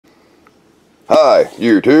Hi,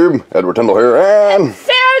 YouTube. Edward Tyndall here, and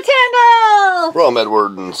Sarah Tyndall! From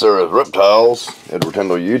Edward and Sarah's Reptiles, Edward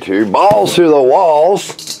Tyndall YouTube. Balls to the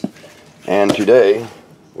walls! And today,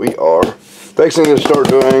 we are fixing to start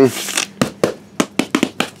doing...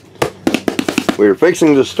 We're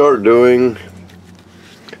fixing to start doing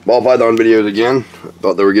ball python videos again.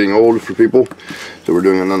 Thought they were getting old for people. So we're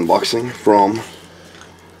doing an unboxing from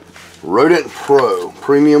Rodent Pro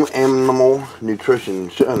Premium Animal Nutrition.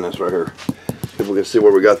 Showing this right here. People can see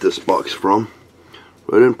where we got this box from.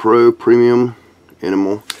 Rodent Pro Premium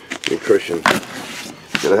Animal Nutrition.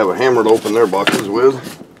 Gotta have a hammer to open their boxes with.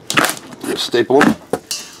 Just staple them.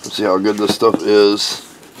 Let's see how good this stuff is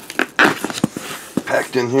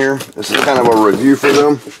packed in here. This is kind of a review for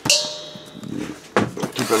them.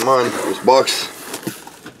 Keep in mind, this box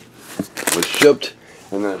was shipped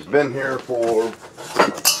and then it's been here for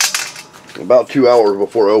about 2 hours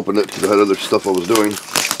before I opened it because I had other stuff I was doing.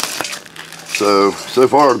 So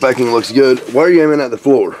far the packing looks good. Why are you aiming at the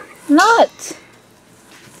floor? Not.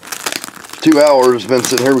 2 hours been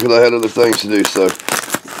sitting here because I had other things to do. So it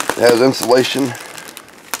has insulation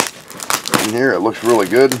in here. It looks really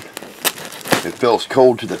good. It feels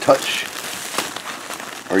cold to the touch.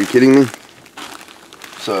 Are you kidding me?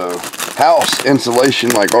 So house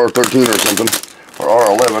insulation like R13 or something, or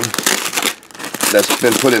R11, that's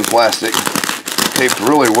been put in plastic, taped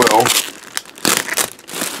really well.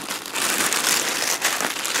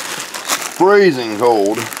 Freezing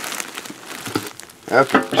cold.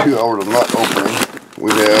 After 2 hours of not opening,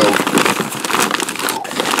 we have,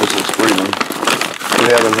 this is freezing, we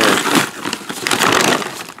have in here.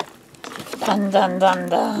 Dun, dun, dun,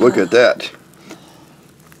 dun. Look at that.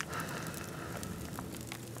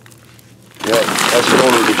 Yeah, that's the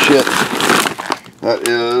order of the shit. That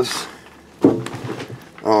is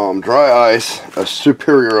dry ice, a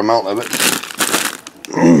superior amount of it.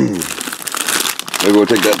 Maybe we'll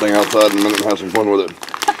take that thing outside in a minute and have some fun with it.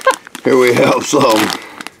 Here we have some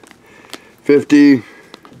 50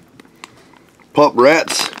 pup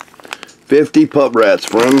rats. 50 pup rats,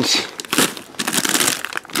 friends.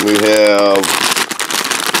 We have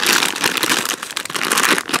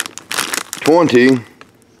 20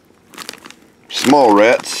 small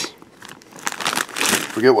rats.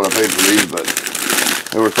 Forget what I paid for these, but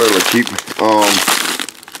they were fairly cheap.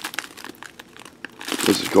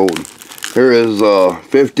 This is gold. Here is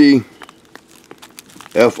 50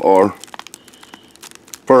 FR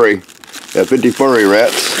furry. Yeah, 50 furry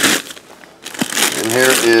rats. And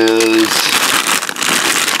here is,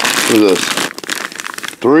 what is this?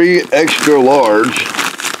 3 extra large.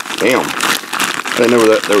 Damn. I didn't know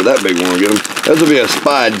they were that big when we get them. This will be a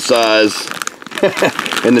spide size.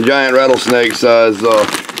 And the giant rattlesnake size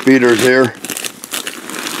feeders here.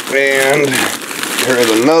 And here is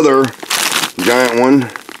another giant one.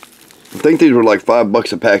 I think these were like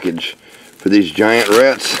 $5 a package for these giant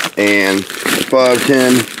rats. And 5,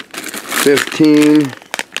 10, 15,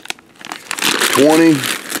 20.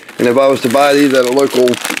 And if I was to buy these at a local,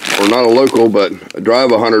 or not a local, but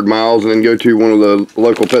drive 100 miles and then go to one of the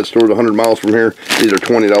local pet stores 100 miles from here, these are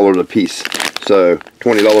 $20 a piece. So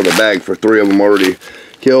 $20 a bag for 3 of them already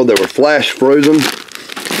killed. They were flash frozen,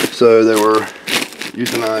 so they were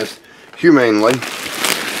euthanized humanely.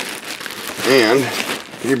 And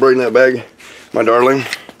can you bring that bag, my darling?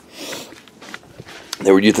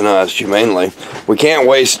 They were euthanized humanely. We can't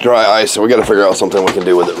waste dry ice, so we got to figure out something we can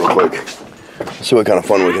do with it real quick. Let's see what kind of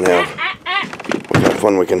fun we can have. What kind of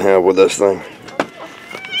fun we can have with this thing.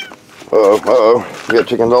 Uh-oh. We got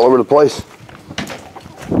chickens all over the place.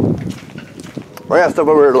 We got stuff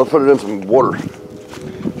over here. Let's put it in some water.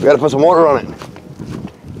 We got to put some water on it.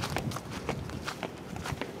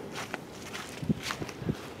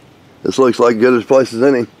 This looks like good as place as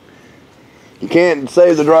any. You can't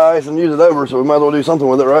save the dry ice and use it over, so we might as well do something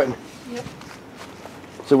with it, right? Yep.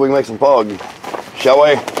 See if we can make some fog, shall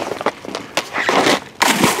we?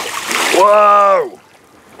 Whoa!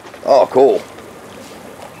 Oh, cool.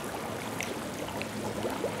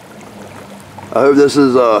 I hope this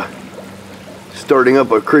is starting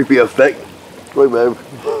up a creepy effect. Look, babe.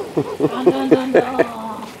 Dun, dun, dun, dun.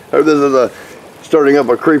 I hope this is starting up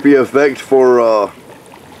a creepy effect for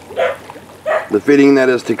the feeding that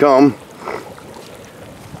is to come.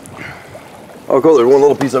 Oh, cool. There's one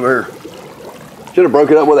little piece over here. Should have broke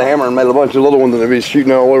it up with a hammer and made a bunch of little ones and they'd be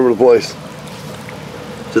shooting all over the place.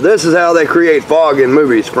 So this is how they create fog in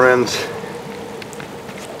movies, friends.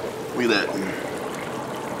 Look at that.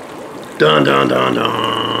 Dun dun dun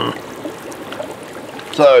dun.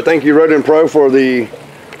 So thank you Rodent Pro for the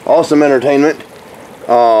awesome entertainment.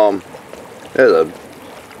 There's a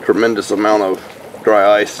tremendous amount of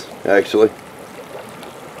dry ice actually.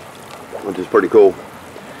 which is pretty cool.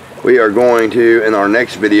 We are going to, in our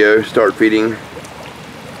next video, start feeding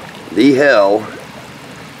the hell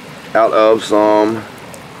out of some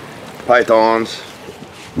pythons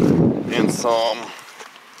and some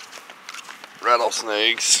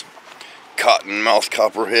rattlesnakes, cottonmouth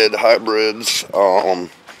copperhead hybrids,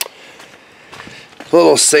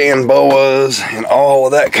 little sand boas, and all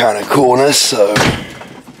of that kind of coolness. So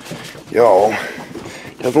y'all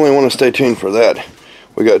definitely want to stay tuned for that.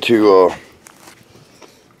 We got to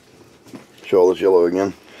show all this yellow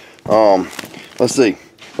again. Let's see.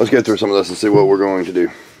 Let's go through some of this and see what we're going to do.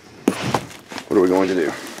 What are we going to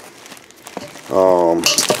do?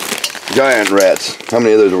 Giant rats. How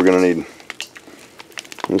many of those are we going to need?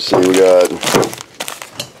 Let's see. We got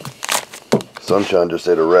Sunshine just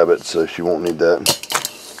ate a rabbit, so she won't need that.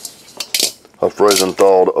 A frozen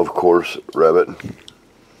thawed, of course, rabbit.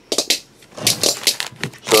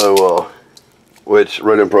 So, which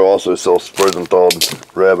Rodent Pro also sells frozen thawed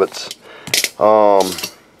rabbits. What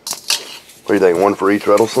do you think? One for each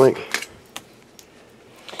rattlesnake?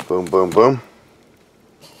 Boom, boom, boom.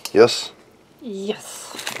 Yes?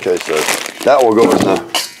 Yes. Okay, so that will go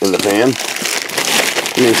in the pan.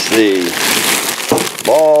 Let me see.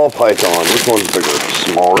 Ball python. Which one's bigger?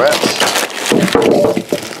 Small rats?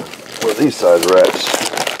 What are these size rats?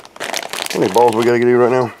 How many balls we gotta get you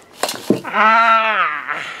right now?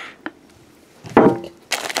 Ah.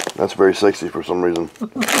 That's very sexy for some reason.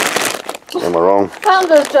 Am I wrong? I'm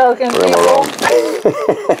just joking. Or am I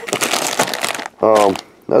wrong?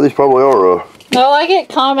 No, these probably are. No, I get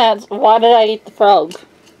comments. Why did I eat the frog?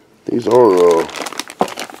 These are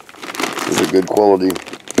good quality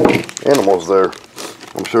animals there.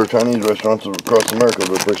 I'm sure Chinese restaurants across America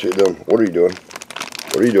would appreciate them. What are you doing?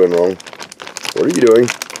 What are you doing wrong? What are you doing?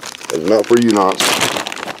 It's not for you knots.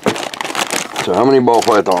 So how many ball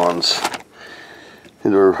pythons?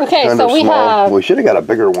 These are kind of small. We should have got a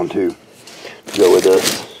bigger one too. To go with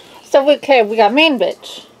this. So we got Mean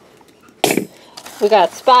Bitch. We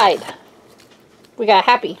got Spide. We got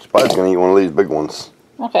Happy. Spide's gonna eat one of these big ones.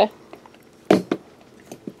 Okay.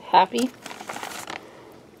 Happy.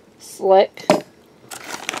 Slick.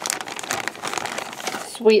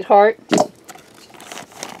 Sweetheart.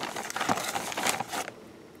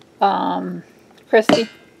 Christy.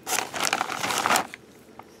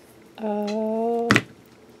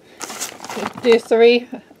 Do 3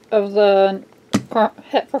 of the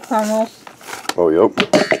het for caramels. Oh, yep.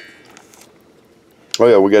 Oh,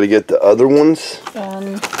 yeah, we got to get the other ones.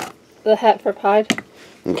 And the het for pied.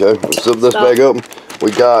 Okay, let's zip this bag up.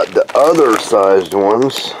 We got the other sized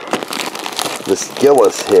ones. The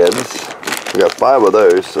skillet heads. We got 5 of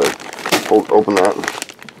those, so open that.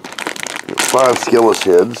 5 skillet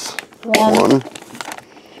heads. 1,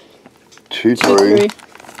 2, 3,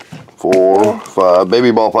 4, 5.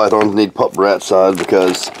 Baby ball pythons need pup rat size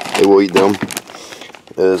because they will eat them.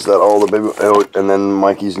 Is that all the baby? Oh, and then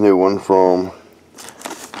Mikey's new one from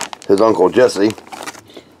his uncle Jesse.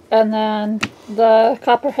 And then the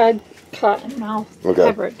copperhead cottonmouth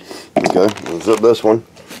hybrid. Okay, let's zip this one.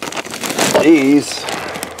 These,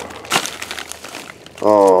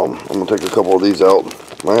 I'm gonna take a couple of these out.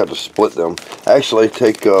 Might have to split them. Actually,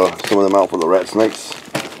 take some of them out for the rat snakes.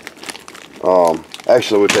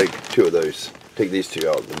 Actually, we'll take 2 of those. Take these 2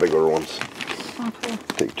 out, the bigger ones. Okay.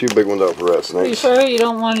 Take 2 big ones out for rat snakes. Are you sure you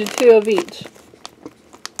don't want to do 2 of each?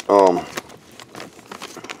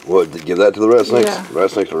 What, give that to the rat snakes? Yeah.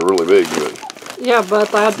 Rat snakes are really big, but... Yeah,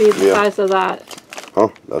 but that'd be the size of that. Huh?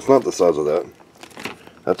 That's not the size of that.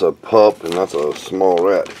 That's a pup, and that's a small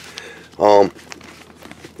rat.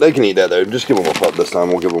 They can eat that, though. Just give them a pup this time.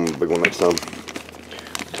 We'll give them a big one next time.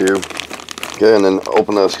 2. Okay, and then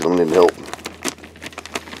open this, because I'm going to need help.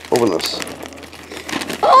 Open this.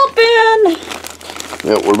 Open!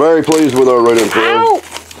 Yeah, we're very pleased with our Rodent Pro. Ow!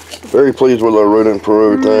 Very pleased with our Rodent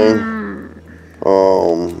Pro thing. I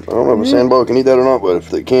don't know if a sand boa can eat that or not, but if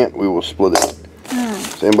they can't, we will split it.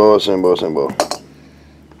 Sand boa, sand boa, sand boa.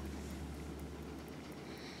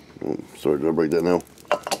 Oh, sorry, did I break that nail?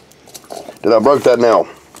 Did I break that nail?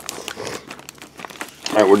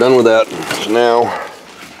 Alright, we're done with that. So now,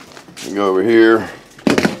 we go over here.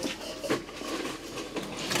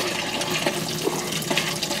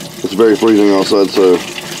 It's very freezing outside, so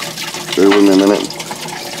bear with me a minute.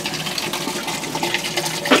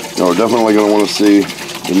 Now we're definitely going to want to see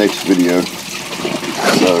the next video.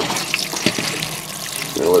 So,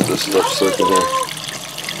 I'm going to let this stuff soak in here.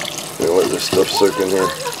 I'm going to let this stuff soak in here.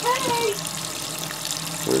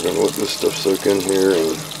 We're going to let this stuff soak in here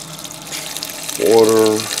and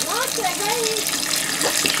water.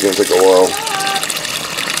 It's going to take a while.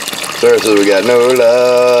 Sarah says we got no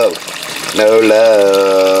love. No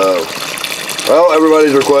love. Well,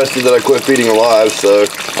 everybody's requested that I quit feeding alive, so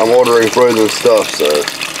I'm ordering frozen stuff, so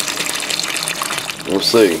we'll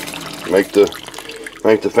see. Make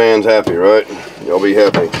the fans happy, right? Y'all be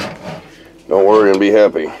happy. Don't worry and be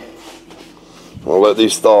happy. I'll let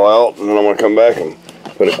these thaw out, and then I'm going to come back and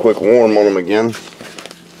put a quick warm on them again.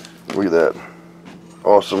 Look at that.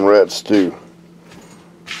 Awesome rat stew.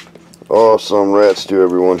 Awesome rat stew,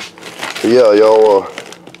 everyone. So yeah, y'all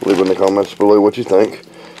leave in the comments below what you think.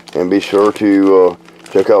 And be sure to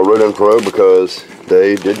check out Rodent Pro, because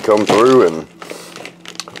they did come through in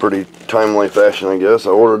pretty timely fashion, I guess. I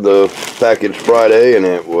ordered the package Friday, and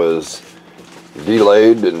it was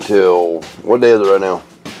delayed until, what day is it right now?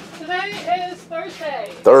 Today is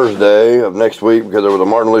Thursday. Thursday of next week, because there was a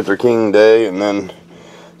Martin Luther King Day, and then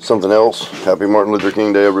something else. Happy Martin Luther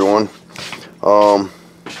King Day, everyone.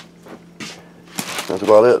 That's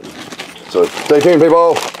about it. So stay tuned,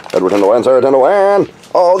 people. Edward Tyndall and Sarah Tyndall and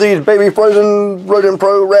all these baby frozen Rodent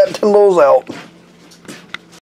Pro rat Tyndalls out.